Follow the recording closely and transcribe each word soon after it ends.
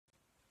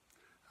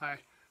Hi,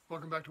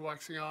 welcome back to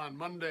Waxing On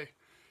Monday.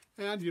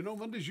 And you know,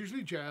 Monday's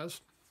usually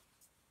jazz.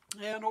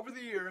 And over the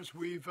years,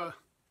 we've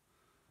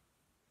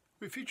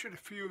featured a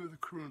few of the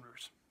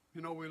crooners.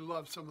 You know, we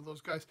love some of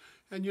those guys.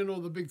 And you know,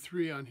 the big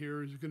three on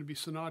here is going to be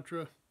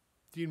Sinatra,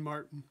 Dean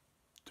Martin,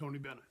 Tony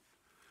Bennett.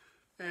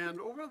 And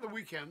over the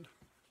weekend,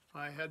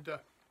 I had a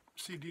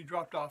CD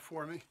dropped off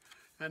for me.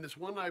 And it's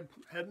one I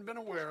hadn't been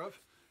aware of.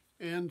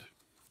 And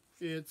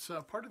it's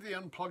part of the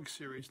Unplugged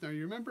series. Now,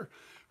 you remember,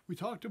 we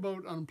talked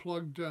about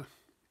Unplugged,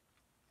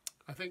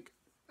 I think,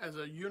 as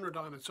a unit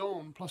on its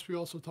own. Plus, we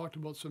also talked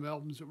about some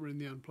albums that were in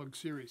the Unplugged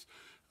series.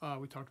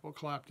 We talked about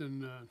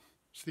Clapton,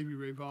 Stevie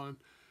Ray Vaughan.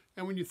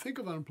 And when you think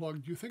of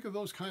Unplugged, you think of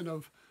those kind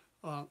of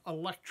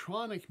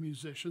electronic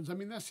musicians. I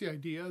mean, that's the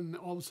idea. And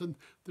all of a sudden,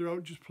 they're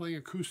out just playing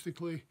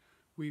acoustically.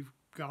 We've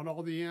got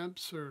all the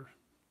amps are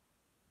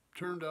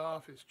turned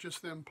off. It's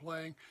just them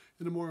playing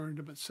in a more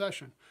intimate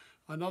session.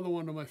 Another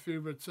one of my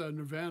favorites,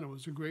 Nirvana,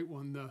 was a great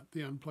one,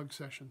 the Unplugged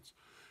sessions.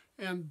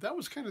 And that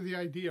was kind of the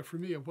idea for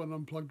me of what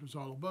Unplugged was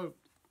all about.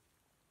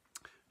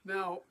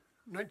 Now,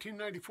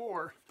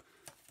 1994,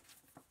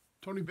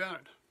 Tony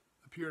Bennett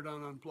appeared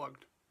on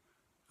Unplugged.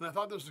 And I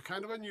thought this was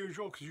kind of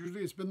unusual because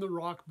usually it's been the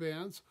rock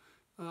bands.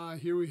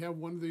 Here we have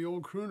one of the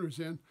old crooners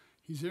in.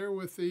 He's there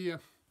with a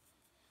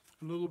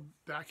little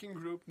backing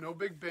group, no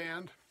big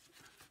band,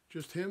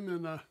 just him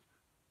and a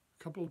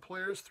couple of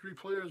players, three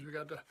players. We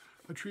got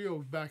a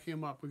trio backing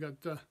him up. We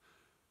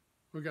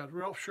got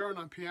Ralph Shorn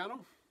on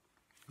piano,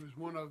 who's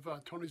one of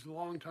Tony's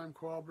longtime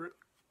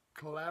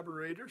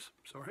collaborators.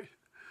 Sorry.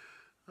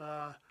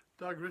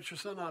 Doug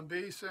Richardson on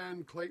bass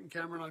and Clayton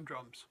Cameron on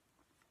drums.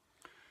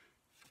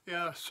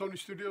 Yeah, Sony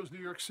Studios, New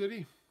York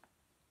City,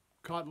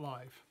 caught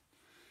live.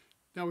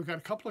 Now we've got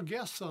a couple of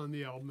guests on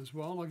the album as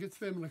well, and I'll get to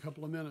them in a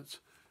couple of minutes.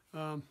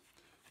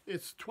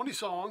 It's 20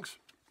 songs,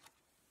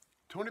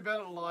 Tony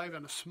Bennett live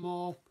in a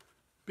small,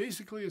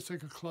 basically it's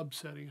like a club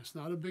setting. It's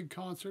not a big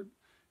concert.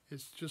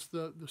 It's just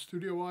the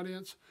studio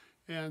audience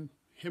and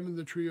him and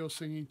the trio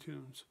singing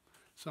tunes.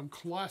 Some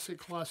classic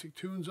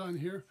tunes on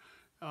here.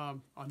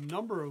 A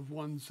number of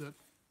ones that,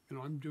 you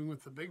know, I'm doing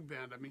with the big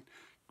band. I mean,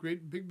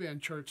 great big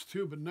band charts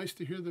too, but nice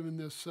to hear them in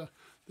this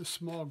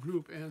small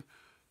group. And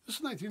this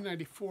is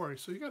 1994,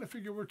 so you got to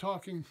figure we're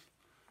talking,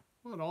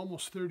 what,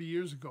 almost 30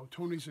 years ago.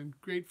 Tony's in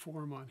great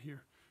form on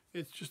here.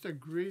 It's just a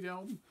great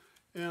album,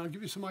 and I'll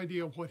give you some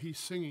idea of what he's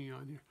singing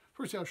on here.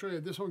 First, I'll show you,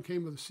 this one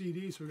came with a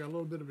CD, so we got a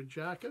little bit of a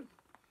jacket.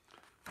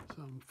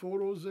 Some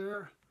photos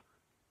there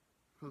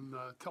from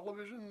the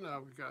television.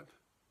 We got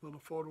a little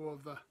photo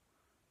of the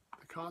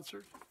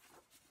concert.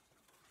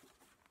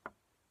 Of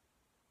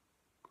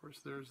course,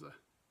 there's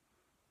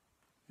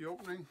the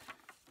opening.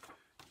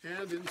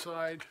 And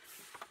inside,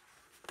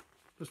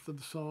 list of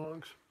the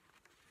songs.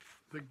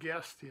 The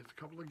guest, he has a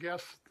couple of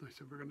guests I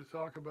said we're going to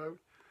talk about.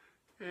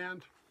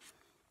 And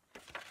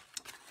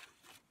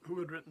who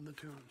had written the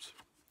tunes.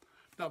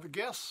 Now the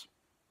guests,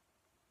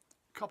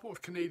 a couple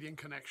of Canadian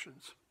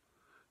connections.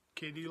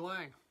 K.D.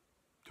 Lang.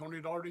 Tony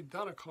had already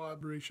done a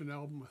collaboration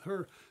album with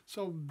her,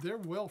 so they're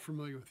well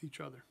familiar with each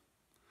other.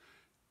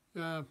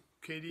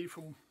 K.D.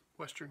 from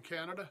Western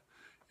Canada,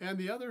 and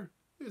the other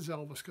is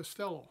Elvis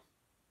Costello.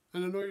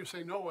 And I know you're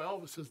saying, no,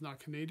 Elvis is not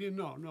Canadian.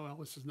 No,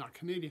 Elvis is not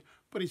Canadian,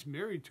 but he's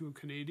married to a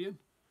Canadian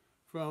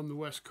from the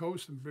West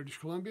Coast in British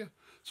Columbia,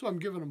 so I'm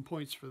giving him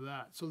points for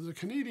that. So there's a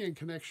Canadian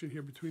connection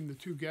here between the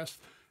two guests,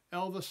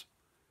 Elvis,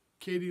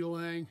 K.D.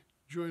 Lang,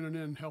 joining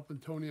in, helping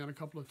Tony on a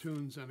couple of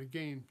tunes, and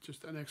again,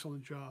 just an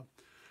excellent job.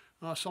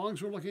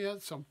 Songs we're looking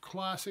at, some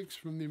classics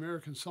from the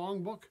American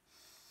Songbook.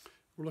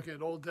 We're looking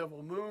at Old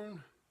Devil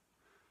Moon,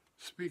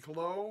 Speak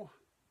Low,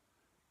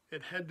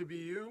 It Had to Be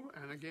You,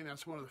 and again,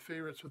 that's one of the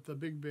favorites with the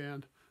big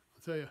band.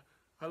 I'll tell you,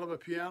 I Love a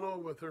Piano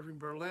with Irving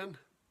Berlin.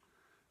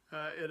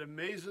 It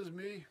Amazes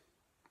Me,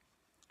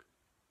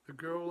 The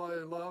Girl I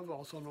Love,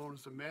 also known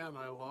as The Man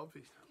I Love.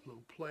 A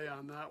little play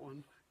on that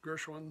one.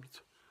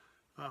 Gershwin's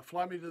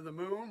Fly Me to the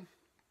Moon.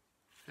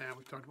 And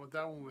we talked about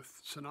that one with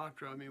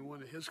Sinatra. I mean,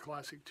 one of his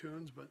classic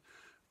tunes, but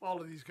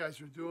all of these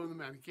guys are doing them.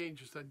 And again,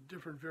 just a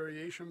different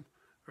variation,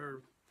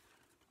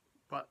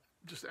 but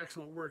just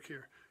excellent work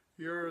here.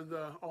 You're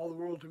All the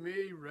World to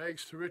Me,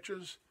 Rags to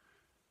Riches,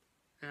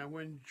 and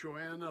When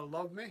Joanna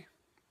Loved Me.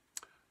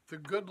 The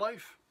Good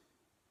Life,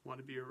 Want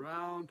to Be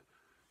Around.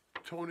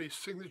 Tony's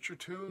signature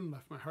tune,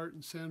 Left My Heart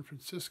in San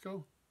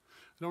Francisco.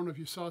 I don't know if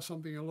you saw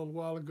something a little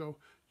while ago,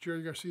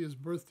 Jerry Garcia's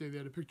birthday. They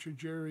had a picture of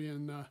Jerry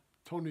and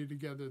Tony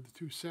together, the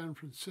two San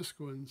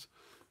Franciscoans,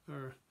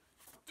 or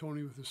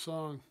Tony with the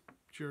song,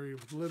 Jerry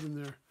was living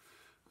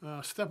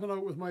there. Stepping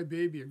Out with My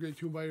Baby, a great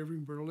tune by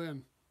Irving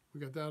Berlin. We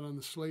got that on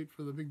the slate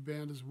for the big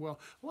band as well.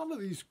 A lot of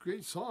these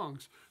great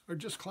songs are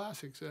just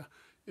classics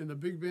in the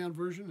big band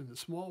version, in the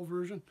small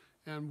version,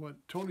 and what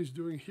Tony's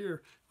doing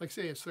here, like I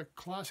say, it's the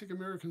classic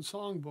American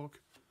songbook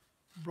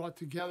brought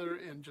together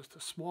in just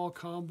a small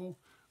combo,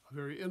 a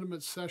very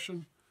intimate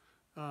session.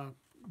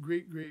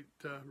 Great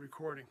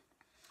recording.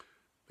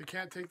 They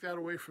Can't Take That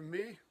Away From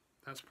Me.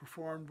 That's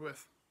performed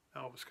with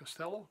Elvis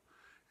Costello.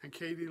 And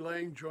K.D.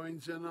 Lang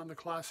joins in on the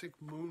classic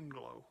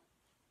Moonglow.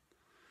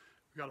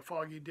 We got a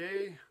foggy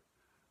day,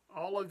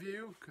 All of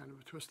You, kind of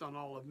a twist on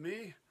All of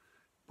Me,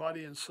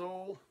 Body and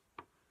Soul,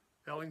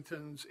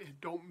 Ellington's It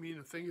Don't Mean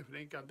a Thing If It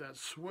Ain't Got That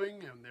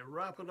Swing, and they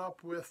wrap it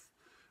up with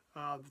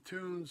the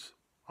tunes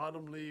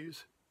Autumn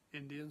Leaves,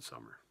 Indian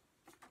Summer.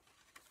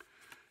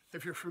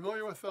 If you're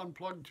familiar with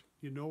Unplugged,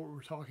 you know what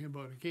we're talking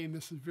about. Again,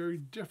 this is very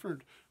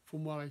different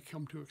from what I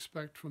come to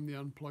expect from the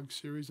Unplugged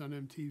series on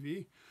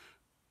MTV,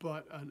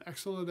 but an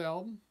excellent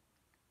album.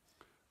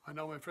 I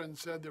know my friend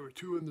said there were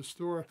 2 in the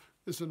store.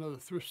 This is another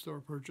thrift store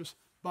purchase.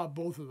 Bought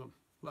both of them.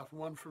 Left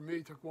one for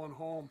me, took one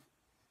home.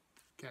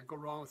 Can't go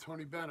wrong with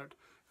Tony Bennett.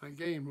 And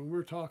again, when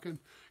we're talking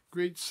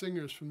great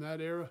singers from that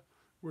era,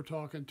 we're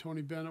talking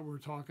Tony Bennett, we're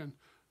talking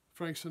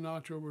Frank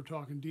Sinatra, we're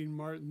talking Dean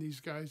Martin.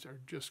 These guys are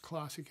just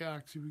classic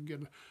acts. If you can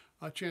get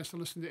a chance to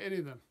listen to any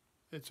of them,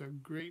 it's a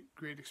great,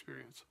 great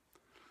experience.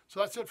 So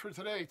that's it for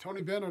today.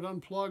 Tony Bennett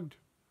Unplugged,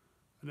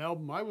 an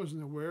album I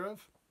wasn't aware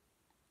of.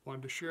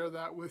 Wanted to share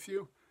that with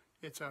you.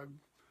 It's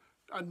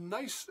a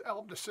nice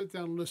album to sit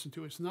down and listen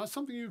to. It's not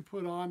something you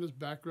put on as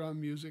background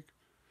music.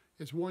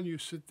 It's one you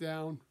sit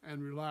down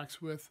and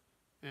relax with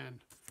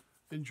and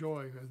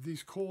enjoy.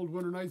 These cold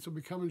winter nights will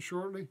be coming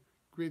shortly.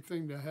 Great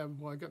thing to have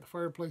while I got the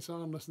fireplace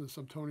on, listen to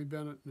some Tony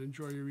Bennett and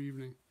enjoy your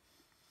evening.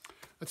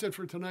 That's it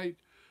for tonight.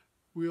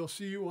 We'll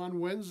see you on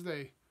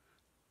Wednesday.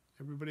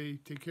 Everybody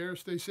take care,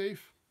 stay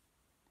safe.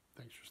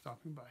 Thanks for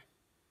stopping by.